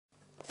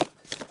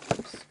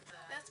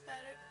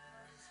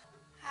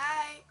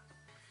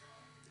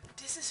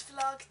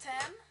vlog 10.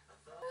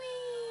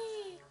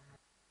 Whee!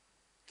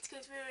 It's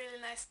going to be a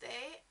really nice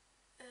day,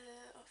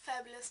 or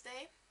fabulous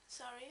day,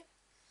 sorry,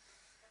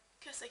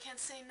 because I can't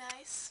say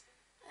nice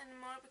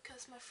anymore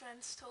because my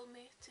friends told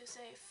me to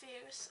say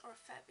fierce or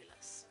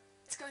fabulous.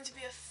 It's going to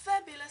be a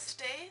fabulous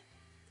day.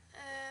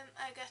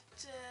 I got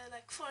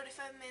like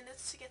 45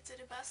 minutes to get to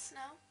the bus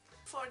now.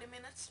 40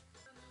 minutes.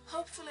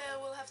 Hopefully I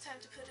will have time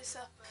to put this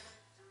up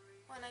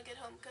when I get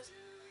home, because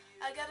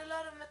I got a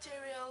lot of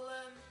material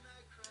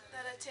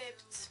that I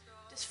taped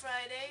this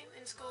Friday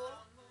in school.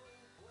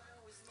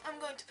 I'm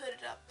going to put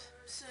it up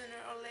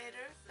sooner or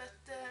later, but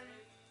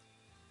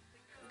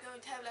we're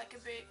going to have like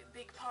a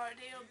big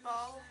party or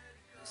ball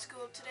in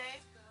school today,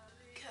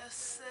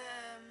 because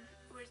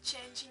we're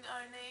changing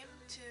our name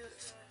to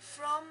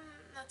from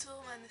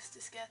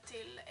Naturmänniska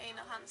till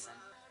Einar Hansen.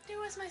 There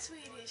was my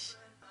Swedish,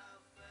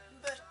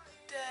 but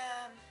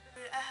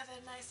I have a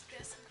nice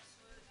dress.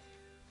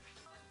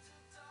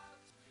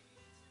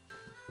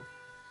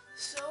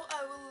 So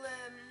I will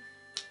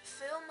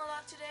film a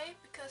lot today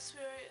because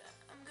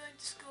I'm going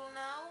to school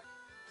now.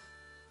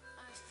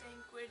 I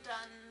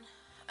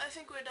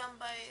think we're done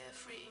by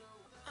 3.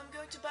 I'm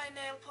going to buy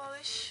nail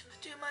polish,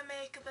 do my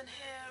makeup and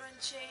hair and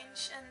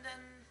change, and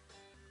then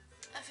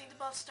I think the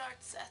ball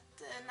starts at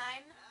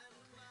 9.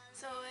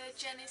 So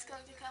Jenny's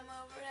going to come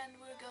over and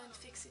we're going to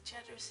fix each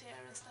other's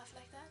hair and stuff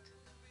like that.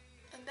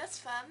 And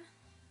that's fun.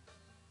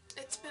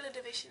 It's Billy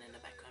Division in the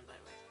background, by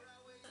the way.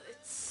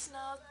 It's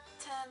now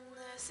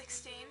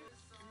 10:16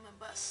 and my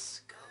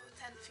bus go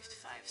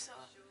 10:55, so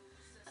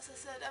as I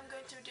said, I'm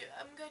going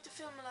to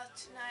film a lot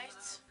tonight.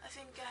 I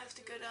think I have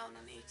to go down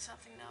and eat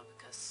something now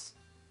because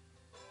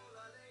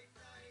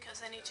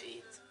I need to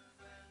eat,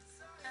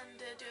 and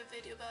do a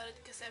video about it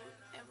because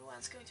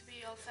everyone's going to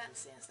be all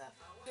fancy and stuff.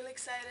 Really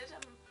excited.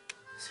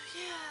 So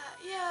yeah.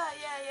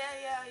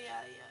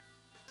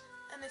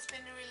 And it's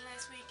been a really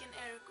nice week, and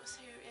Eric was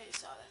here. Yeah, you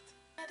saw that.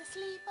 At a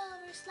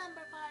sleepover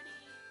slumber party.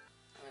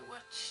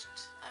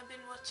 I've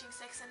been watching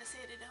Sex and the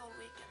City the whole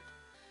weekend.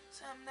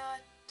 So I'm now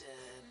at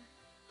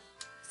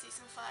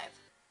season 5.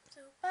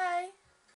 So bye!